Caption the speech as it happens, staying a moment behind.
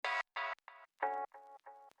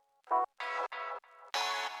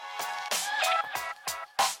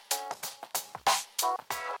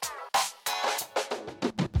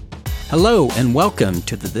Hello and welcome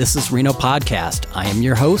to the This is Reno podcast. I am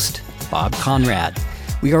your host, Bob Conrad.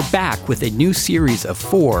 We are back with a new series of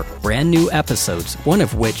 4 brand new episodes, one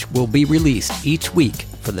of which will be released each week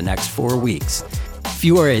for the next 4 weeks. If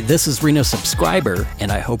you are a This is Reno subscriber,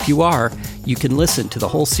 and I hope you are, you can listen to the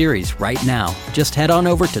whole series right now. Just head on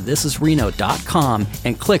over to thisisreno.com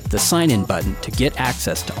and click the sign-in button to get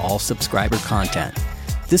access to all subscriber content.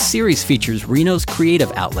 This series features Reno's creative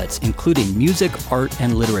outlets, including music, art,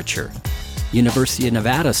 and literature. University of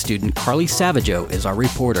Nevada student Carly Savageau is our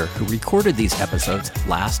reporter who recorded these episodes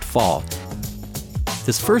last fall.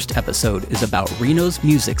 This first episode is about Reno's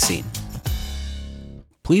music scene.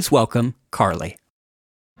 Please welcome Carly.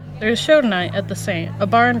 There's show tonight at the Saint, a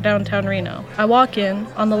bar in downtown Reno. I walk in.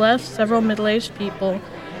 On the left, several middle-aged people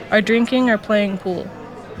are drinking or playing pool.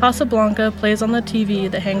 Casablanca plays on the TV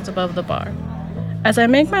that hangs above the bar. As I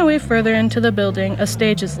make my way further into the building, a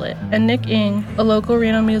stage is lit, and Nick Ng, a local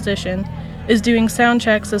Reno musician, is doing sound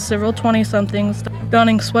checks as several 20-somethings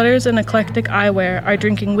donning sweaters and eclectic eyewear are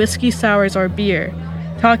drinking whiskey sours or beer,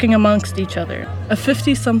 talking amongst each other. A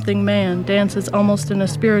 50-something man dances almost in a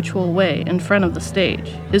spiritual way in front of the stage,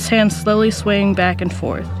 his hands slowly swaying back and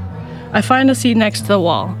forth. I find a seat next to the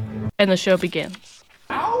wall, and the show begins.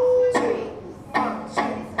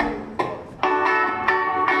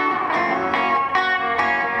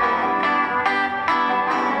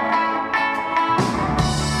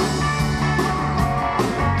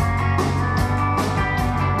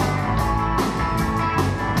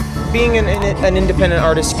 Being an independent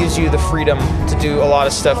artist gives you the freedom to do a lot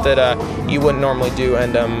of stuff that you wouldn't normally do,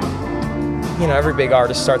 and every big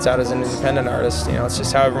artist starts out as an independent artist. It's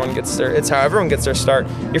just how everyone gets their start.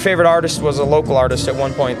 Your favorite artist was a local artist at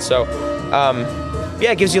one point, so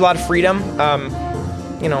it gives you a lot of freedom.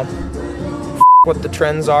 What the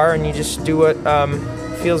trends are, and you just do what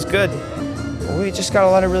feels good. We just got a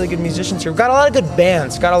lot of really good musicians here. We've got a lot of good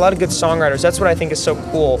bands, got a lot of good songwriters. That's what I think is so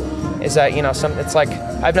cool, is that, it's like,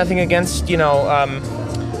 I have nothing against, electronic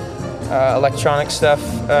stuff,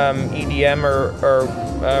 EDM or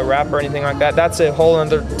rap or anything like that. That's a whole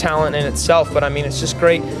other talent in itself, but it's just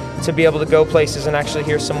great to be able to go places and actually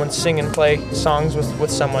hear someone sing and play songs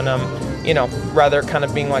with someone, rather kind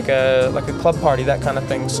of being like a club party, that kind of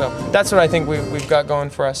thing. So that's what I think we've got going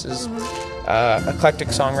for us is eclectic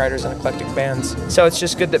songwriters and eclectic bands. So it's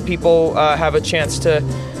just good that people have a chance to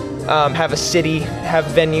have a city, have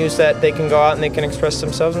venues that they can go out and they can express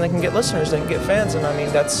themselves and they can get listeners, they can get fans, and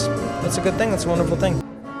that's a good thing, that's a wonderful thing.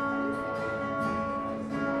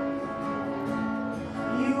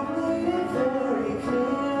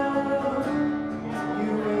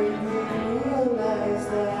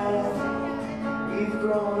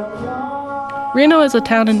 Reno is a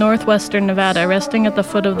town in northwestern Nevada resting at the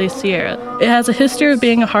foot of the Sierra. It has a history of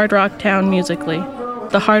being a hard rock town musically.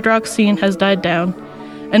 The hard rock scene has died down,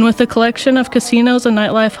 and with a collection of casinos and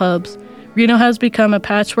nightlife hubs, Reno has become a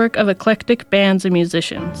patchwork of eclectic bands and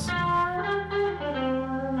musicians.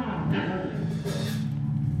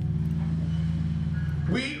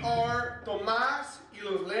 We are Tomás y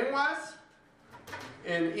los Lenguas.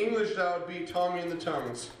 In English, that would be Tommy and the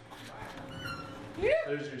Tongues.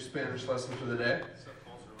 There's your Spanish lesson for the day.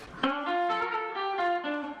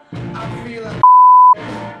 I feel like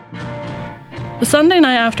The Sunday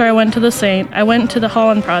night after I went to the Saint, I went to the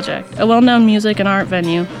Holland Project, a well-known music and art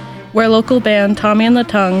venue, where local band Tommy and the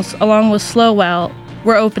Tongues, along with Slow Wow,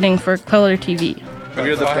 were opening for Color TV.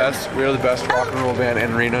 We're the best. We're the best rock and roll band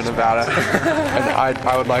in Reno, Nevada, and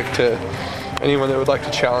I would like to. Anyone that would like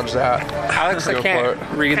to challenge that. Alex, I can't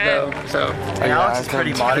read though, so Alex is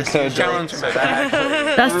pretty modest. Challenge that.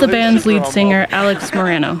 That's the band's lead singer, Alex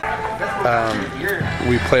Moreno.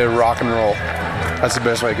 We play rock and roll. That's the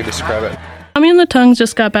best way I could describe it. Tommy and the Tongues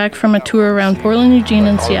just got back from a tour around Portland, Eugene,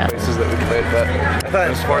 and Seattle. Places that we played, but I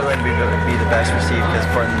thought Portland would be the best received because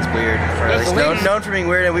Portland's weird. Or at least known for being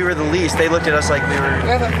weird, and we were the least. They looked at us like we were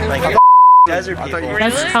like desert people.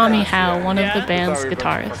 That's Tommy Howe, one of the band's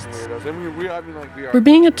guitarists. For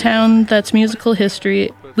being a town that's musical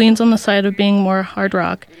history leans on the side of being more hard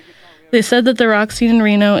rock, they said that the rock scene in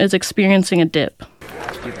Reno is experiencing a dip.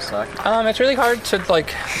 People suck. It's really hard to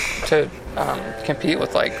compete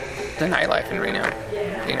with the nightlife in Reno.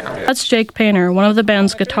 That's Jake Painter, one of the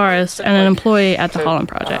band's guitarists and an employee at the Holland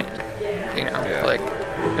Project.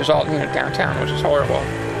 There's all downtown, which is horrible,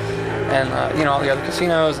 and all the other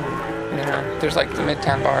casinos. There's the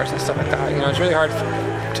midtown bars and stuff like that. It's really hard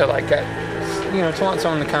to get, to want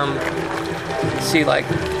someone to come see a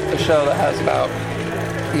show that has about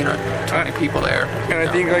 20 people there. And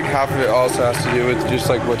I think like half of it also has to do with just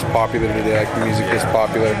like what's popular today, like the music that's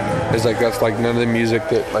popular. Is like that's like none of the music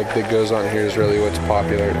that goes on here is really what's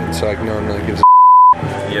popular, and so like no one really gives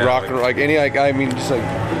a rock and like any like I mean just like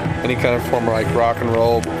any kind of form of like rock and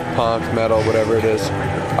roll, punk, metal, whatever it is.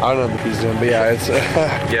 I don't know what he's doing, but yeah, it's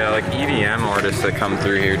yeah, like EDM artists that come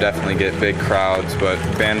through here definitely get big crowds, but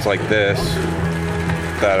bands like this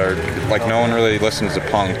that are like no one really listens to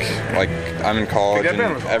punk. Like I'm in college and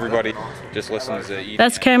everybody just listens to EDM.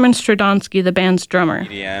 That's Cameron Stradonsky, the band's drummer.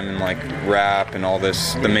 EDM and like rap and all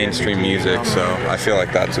this, the mainstream music. So I feel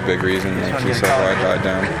like that's a big reason like East Side died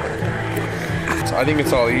down. I think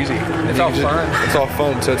it's all easy. It's all fun. It's all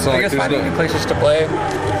fun. So it's not I guess like finding new places to play.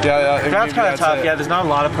 Yeah. That's kind of tough. Yeah, there's not a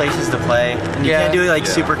lot of places to play, and you can't do it like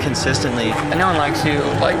super consistently. And no one likes you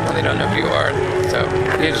like when they don't know who you are. So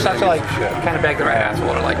you just have to like kind of beg the right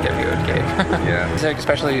asshole to like give you a gig. Yeah. So,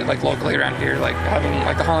 especially like locally around here, like having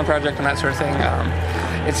like the Holland Project and that sort of thing.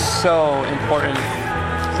 It's so important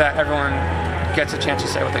that everyone gets a chance to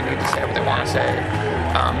say what they need to say, what they want to say.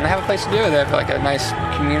 They have a place to do it. They have like a nice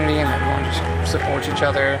community, and everyone just supports each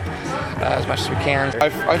other as much as we can.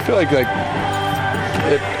 I feel like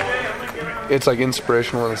it's like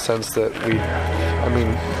inspirational in the sense that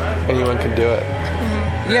anyone can do it.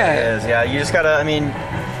 Mm-hmm. Yeah, it is. Yeah, you just gotta. I mean,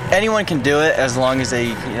 anyone can do it as long as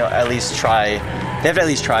they at least try. They have to at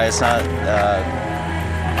least try. It's not.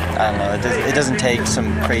 I don't know. It doesn't take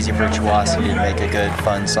some crazy virtuosity to make a good,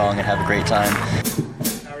 fun song and have a great time.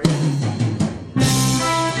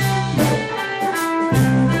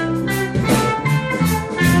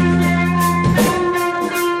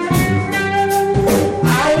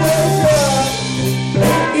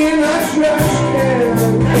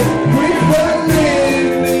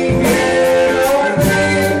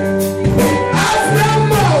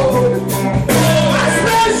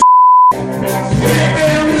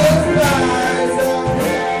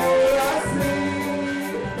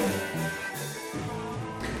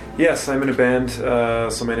 Yes, I'm in a band.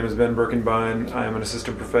 So my name is Ben Birkenbein. I am an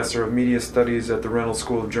assistant professor of media studies at the Reynolds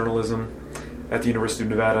School of Journalism at the University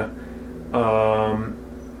of Nevada. I'm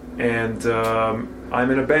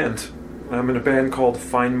in a band. I'm in a band called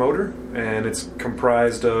Fine Motor, and it's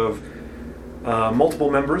comprised of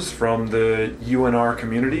multiple members from the UNR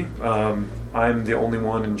community. I'm the only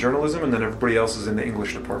one in journalism, and then everybody else is in the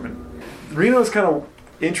English department. Reno is kind of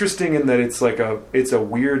interesting in that it's a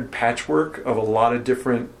weird patchwork of a lot of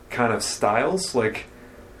different kind of styles. Like,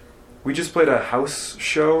 we just played a house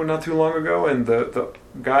show not too long ago, and the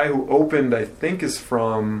guy who opened, I think, he's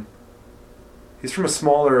from a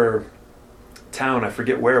smaller town, I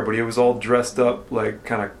forget where, but he was all dressed up like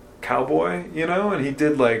kind of cowboy, and he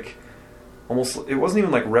did like almost, it wasn't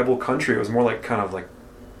even like rebel country, it was more like kind of like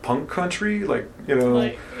punk country, like,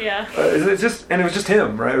 yeah. It was just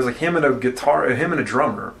him, right? It was like him and a guitar, him and a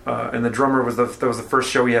drummer, and the drummer that was the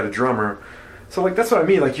first show he had a drummer. So like that's what I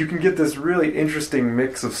mean. Like you can get this really interesting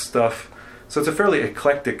mix of stuff. So it's a fairly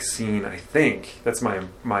eclectic scene, I think. That's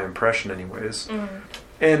my impression, anyways. Mm-hmm.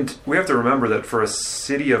 And we have to remember that for a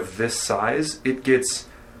city of this size, it gets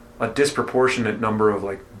a disproportionate number of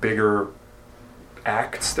like bigger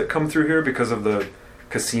acts that come through here because of the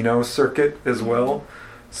casino circuit as well.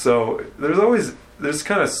 So there's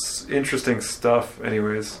kind of interesting stuff,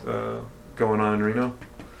 anyways, going on in Reno.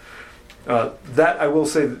 That I will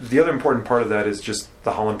say, the other important part of that is just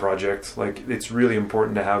the Holland Project. Like, it's really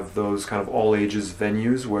important to have those kind of all ages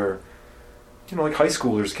venues where, like high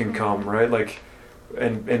schoolers can come, right? Like,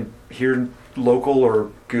 and hear local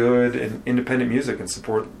or good and independent music and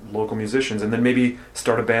support local musicians, and then maybe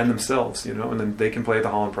start a band themselves, and then they can play at the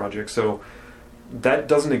Holland Project. So that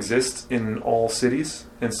doesn't exist in all cities,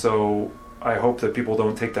 and so I hope that people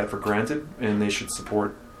don't take that for granted, and they should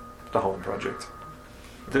support the Holland Project.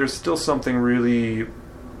 There's still something really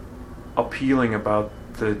appealing about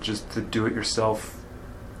the do-it-yourself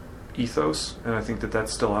ethos, and I think that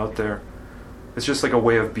that's still out there. It's just like a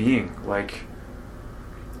way of being. Like,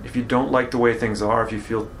 if you don't like the way things are, if you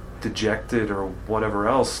feel dejected or whatever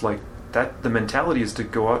else, like that, the mentality is to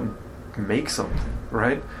go out and make something,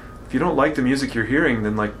 right? If you don't like the music you're hearing,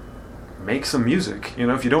 then like make some music.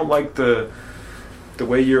 If you don't like the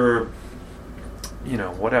way you're,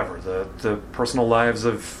 whatever, the personal lives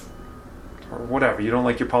of, or whatever, you don't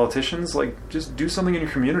like your politicians, like just do something in your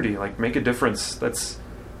community, like make a difference. That's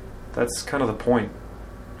kind of the point.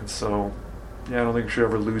 And so, yeah, I don't think we should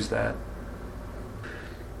ever lose that.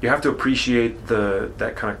 You have to appreciate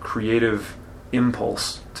that kind of creative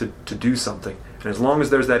impulse to do something. And as long as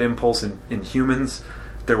there's that impulse in humans,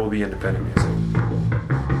 there will be independent music.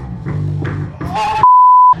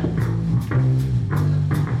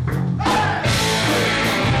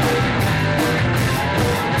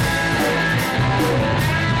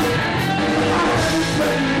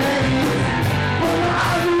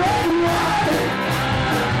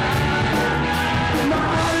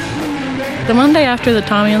 The Monday after the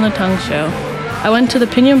Tommy and the Tongue show, I went to the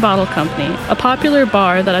Pinion Bottle Company, a popular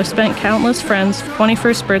bar that I've spent countless friends'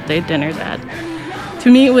 21st birthday dinners at,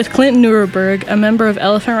 to meet with Clint Nuremberg, a member of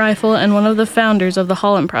Elephant Rifle and one of the founders of the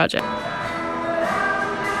Holland Project.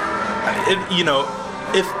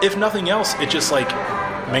 If nothing else, it just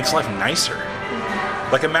makes life nicer.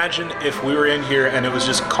 Like, imagine if we were in here and it was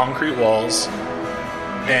just concrete walls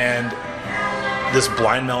and this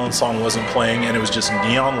Blind Melon song wasn't playing and it was just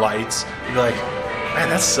neon lights. You'd be like, man,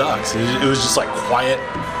 that sucks. It was just quiet,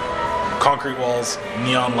 concrete walls,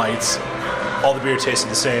 neon lights, all the beer tasted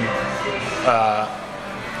the same.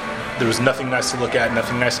 There was nothing nice to look at,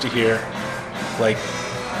 nothing nice to hear.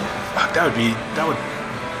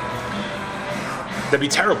 That'd be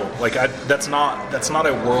terrible. That's not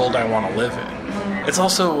a world I want to live in. It's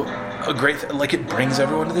also a great it brings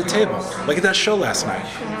everyone to the table. Like at that show last night,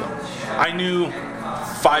 I knew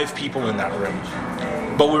 5 people in that room,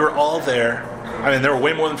 but we were all there. I mean, there were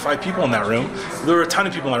way more than 5 people in that room. There were a ton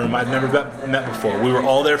of people in that room I'd never met before. We were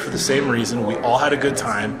all there for the same reason. We all had a good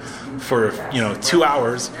time for 2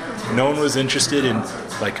 hours. No one was interested in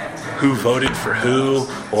who voted for who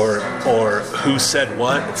or who said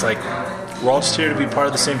what. It's we're all just here to be part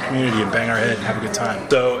of the same community and bang our head and have a good time.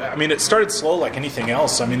 So, I mean, it started slow like anything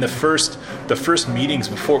else. I mean, the first meetings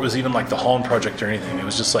before it was even the Holland Project or anything, it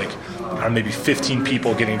was just maybe 15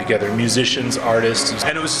 people getting together, musicians, artists,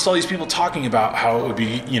 and it was just all these people talking about how it would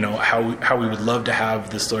be, how we would love to have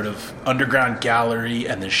this sort of underground gallery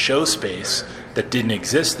and this show space that didn't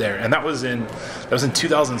exist there. And that was in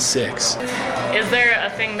 2006. Is there a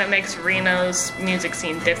thing that makes Reno's music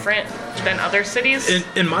scene different than other cities?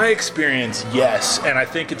 In my experience, yes, and I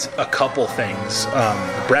think it's a couple things.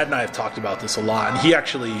 Brad and I have talked about this a lot, and he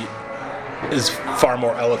actually is far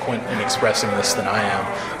more eloquent in expressing this than I am.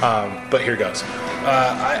 But here goes.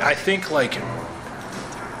 I think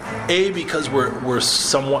because we're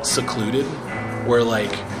somewhat secluded, we're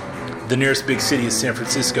the nearest big city is San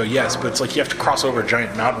Francisco, yes, but it's you have to cross over a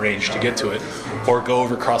giant mountain range to get to it, or go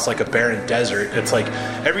over across a barren desert. It's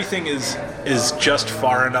everything is just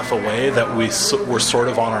far enough away that we're sort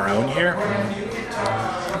of on our own here.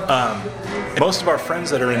 Most of our friends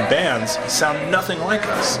that are in bands sound nothing like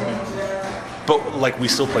us. But we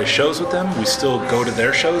still play shows with them. We still go to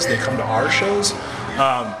their shows. They come to our shows.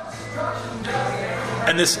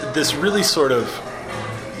 And this really sort of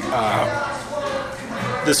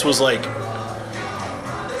this was it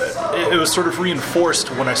was sort of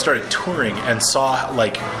reinforced when I started touring and saw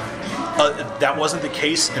that wasn't the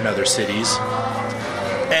case in other cities.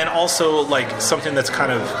 And also something that's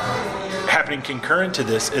kind of happening concurrent to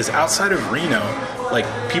this is outside of Reno,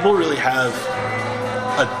 people really have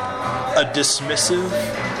a dismissive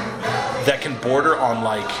that can border on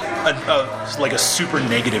a super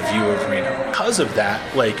negative view of Reno. Because of that,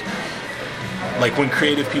 when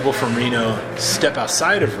creative people from Reno step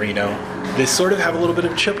outside of Reno, they sort of have a little bit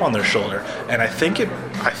of a chip on their shoulder, and I think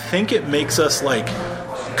it makes us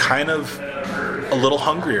kind of a little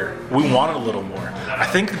hungrier. We want it a little more. I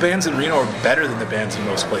think the bands in Reno are better than the bands in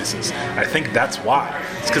most places. I think that's why.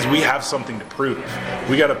 It's because we have something to prove.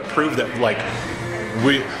 We got to prove that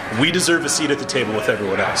we deserve a seat at the table with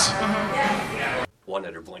everyone else.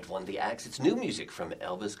 100.1 The Axe. It's new music from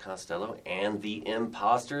Elvis Costello and the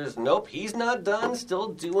Imposters. Nope, he's not done. Still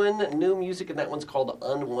doing new music, and that one's called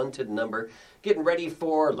Unwanted Number. Getting ready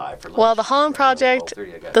for Live for Lunch. Well, the Holland Project,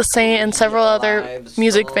 the Saint, and several other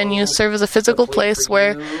music venues serve as a physical place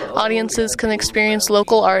where audiences can experience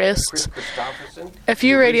local artists. A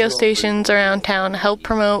few radio stations around town help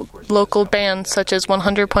promote local bands such as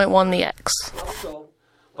 100.1 The X.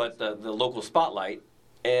 But the local spotlight,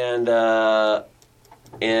 and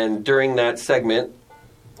during that segment,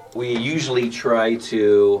 we usually try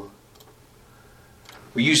to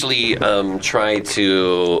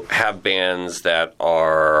have bands that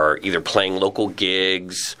are either playing local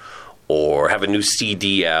gigs or have a new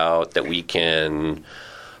CD out that we can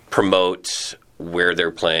promote where they're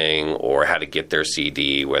playing or how to get their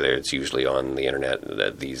CD, whether it's usually on the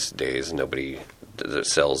internet. These days, nobody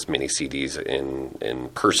sells mini CDs in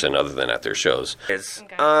person other than at their shows. It's,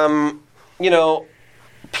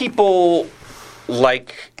 people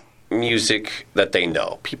like music that they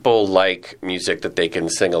know. People like music that they can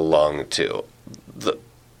sing along to.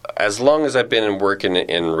 As long as I've been working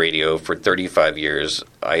in radio for 35 years,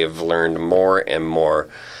 I have learned more and more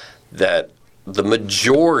that the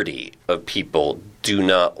majority of people do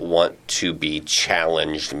not want to be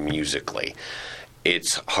challenged musically.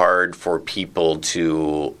 It's hard for people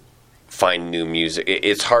to find new music.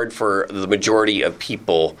 It's hard for the majority of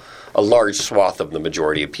people, a large swath of the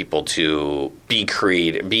majority of people, to be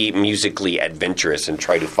creative, be musically adventurous, and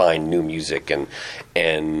try to find new music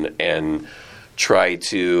and try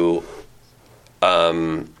to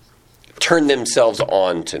turn themselves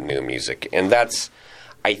on to new music. And that's,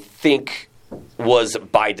 I think, was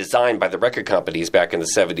by design by the record companies back in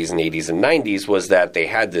the 70s and 80s and 90s, was that they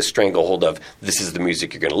had this stranglehold of, this is the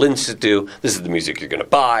music you're going to listen to, this is the music you're going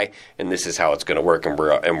to buy, and this is how it's going to work, and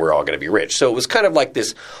we're all going to be rich. So it was kind of like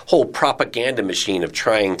this whole propaganda machine of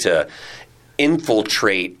trying to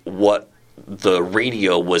infiltrate what the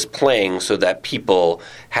radio was playing so that people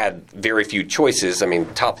had very few choices. I mean,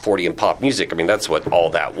 top 40 in pop music, I mean, that's what all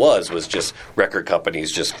that was just record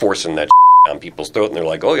companies just forcing that down people's throat, and they're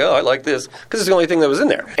like, oh yeah, I like this, because it's the only thing that was in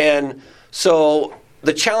there. And so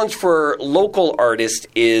the challenge for local artists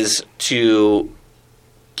is to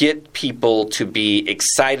get people to be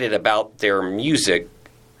excited about their music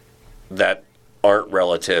that aren't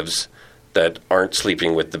relatives, that aren't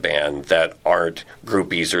sleeping with the band, that aren't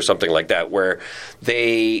groupies or something like that, where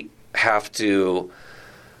they have to,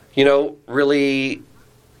 really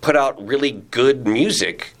put out really good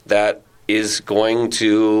music that is going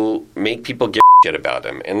to make people give a shit about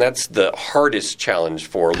them. And that's the hardest challenge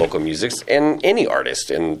for local music and any artist,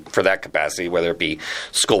 and for that capacity, whether it be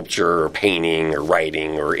sculpture or painting or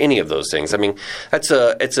writing or any of those things. I mean, it's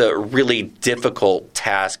a really difficult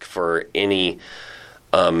task for any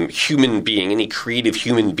human being, any creative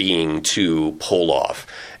human being, to pull off.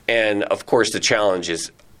 And of course, the challenge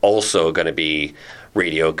is also going to be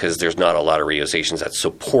radio, because there's not a lot of radio stations that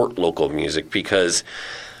support local music, because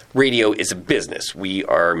radio is a business. We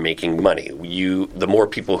are making money. The more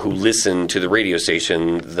people who listen to the radio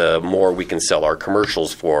station, the more we can sell our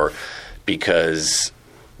commercials for, because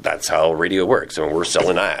that's how radio works. I mean, we're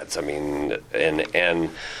selling ads. I mean, and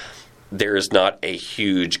there is not a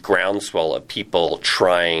huge groundswell of people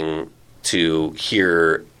trying to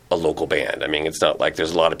hear a local band. I mean, it's not like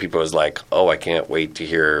there's a lot of people who's like, oh, I can't wait to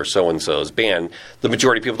hear so-and-so's band. The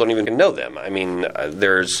majority of people don't even know them. I mean,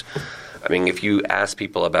 if you ask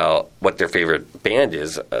people about what their favorite band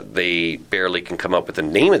is, they barely can come up with the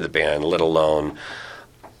name of the band, let alone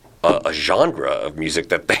a genre of music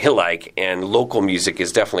that they like. And local music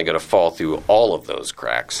is definitely going to fall through all of those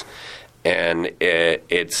cracks. And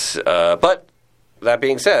but that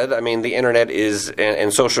being said, I mean, the internet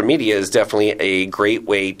and social media is definitely a great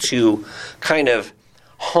way to kind of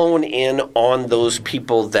hone in on those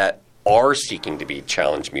people that are seeking to be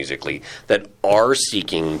challenged musically, that are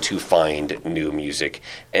seeking to find new music,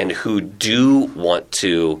 and who do want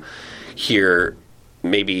to hear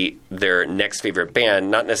maybe their next favorite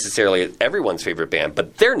band, not necessarily everyone's favorite band,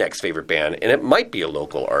 but their next favorite band, and it might be a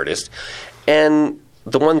local artist. And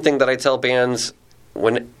the one thing that I tell bands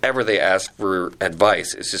whenever they ask for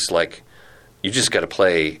advice is just like, you just got to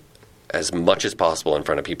play as much as possible in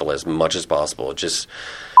front of people, as much as possible. Just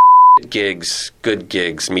gigs, good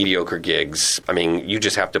gigs, mediocre gigs. I mean, you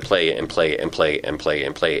just have to play and play and play and play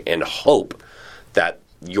and play, and hope that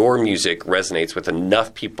your music resonates with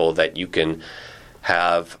enough people that you can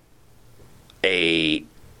have a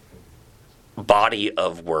body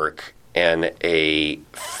of work and a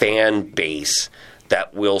fan base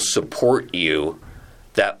that will support you,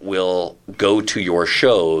 that will go to your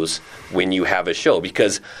shows when you have a show.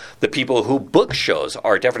 Because the people who book shows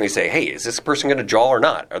are definitely say, hey, is this person going to draw or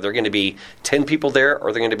not? Are there going to be 10 people there, or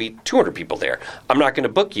are there going to be 200 people there? I'm not going to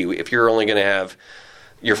book you if you're only going to have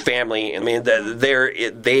your family. I mean,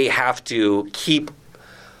 they have to keep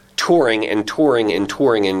touring and touring and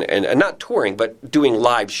touring and not touring, but doing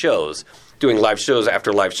live shows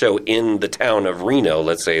after live show in the town of Reno,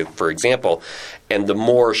 let's say, for example. And the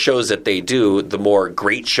more shows that they do, the more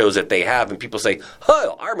great shows that they have. And people say,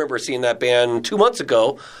 oh, I remember seeing that band 2 months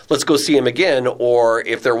ago. Let's go see them again. Or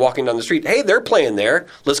if they're walking down the street, hey, they're playing there.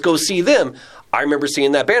 Let's go see them. I remember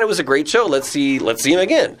seeing that band. It was a great show. Let's see them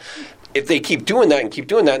again. If they keep doing that,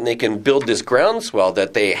 and they can build this groundswell,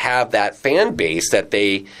 that they have that fan base, that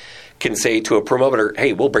they can say to a promoter,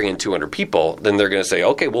 hey, we'll bring in 200 people, then they're going to say,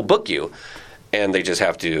 okay, we'll book you. And they just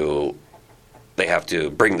have to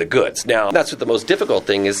bring the goods. Now, that's what the most difficult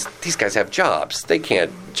thing is. These guys have jobs. They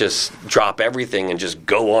can't just drop everything and just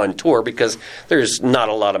go on tour, because there's not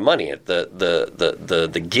a lot of money.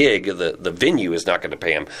 The gig, the venue is not going to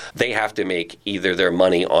pay them. They have to make either their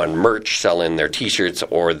money on merch, selling their T-shirts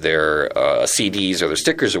or their CDs or their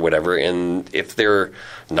stickers or whatever. And if they're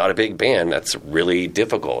not a big band, that's really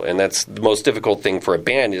difficult. And that's the most difficult thing for a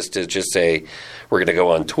band, is to just say, we're going to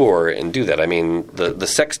go on tour and do that. I mean, the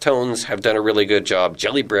Sextones have done a really really good job.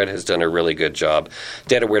 Jelly Bread has done a really good job.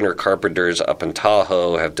 Dead of Winter Carpenters up in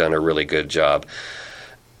Tahoe have done a really good job.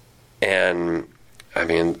 And, I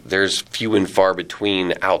mean, there's few and far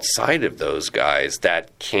between outside of those guys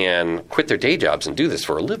that can quit their day jobs and do this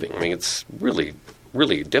for a living. I mean, it's really,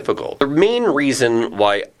 really difficult. The main reason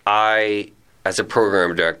why I, as a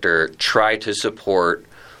program director, try to support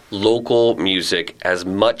local music as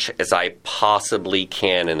much as I possibly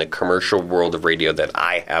can in the commercial world of radio that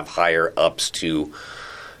I have higher ups to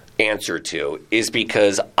answer to is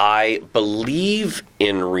because I believe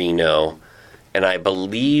in Reno and I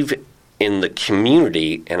believe in the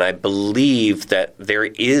community and I believe that there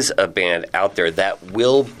is a band out there that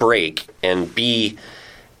will break and be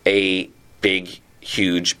a big,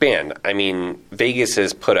 huge band. I mean, Vegas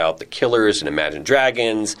has put out The Killers and Imagine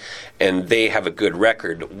Dragons, and they have a good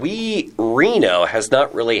record. Reno has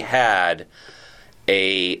not really had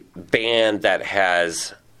a band that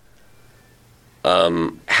has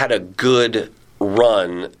had a good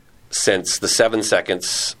run since the 7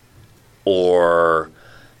 Seconds, or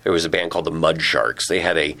there was a band called the Mud Sharks. They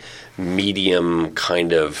had a medium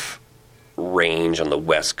kind of range on the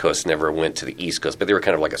West Coast, never went to the East Coast, but they were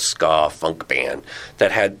kind of like a ska funk band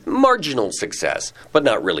that had marginal success, but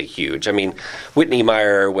not really huge. I mean, Whitney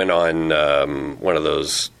Meyer went on one of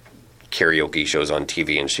those karaoke shows on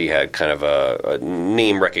TV, and she had kind of a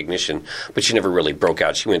name recognition, but she never really broke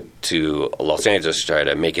out. She went to Los Angeles to try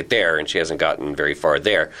to make it there, and she hasn't gotten very far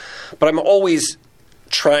there. But I'm always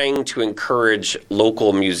trying to encourage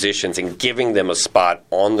local musicians and giving them a spot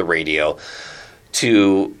on the radio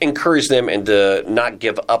to encourage them and to not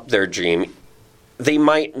give up their dream. They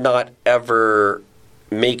might not ever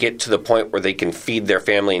make it to the point where they can feed their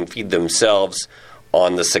family and feed themselves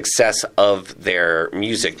on the success of their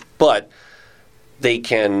music, but they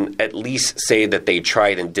can at least say that they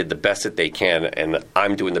tried and did the best that they can, and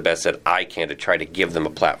I'm doing the best that I can to try to give them a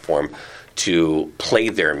platform to play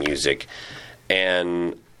their music.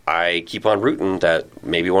 And I keep on rooting that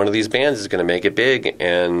maybe one of these bands is going to make it big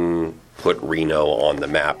and put Reno on the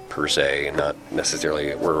map, per se, and not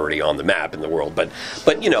necessarily we're already on the map in the world,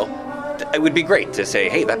 but you know, it would be great to say,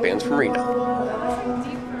 hey, that band's from Reno.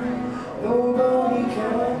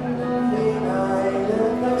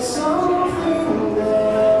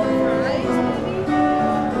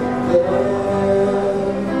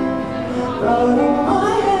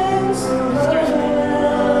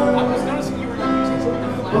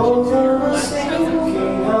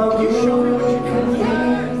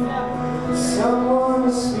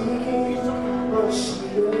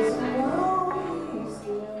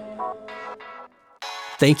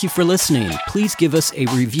 Thank you for listening. Please give us a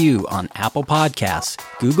review on Apple Podcasts,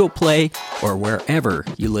 Google Play, or wherever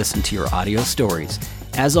you listen to your audio stories.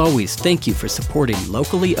 As always, thank you for supporting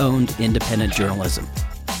locally owned independent journalism.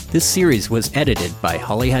 This series was edited by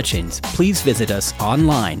Holly Hutchings. Please visit us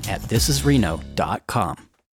online at thisisreno.com.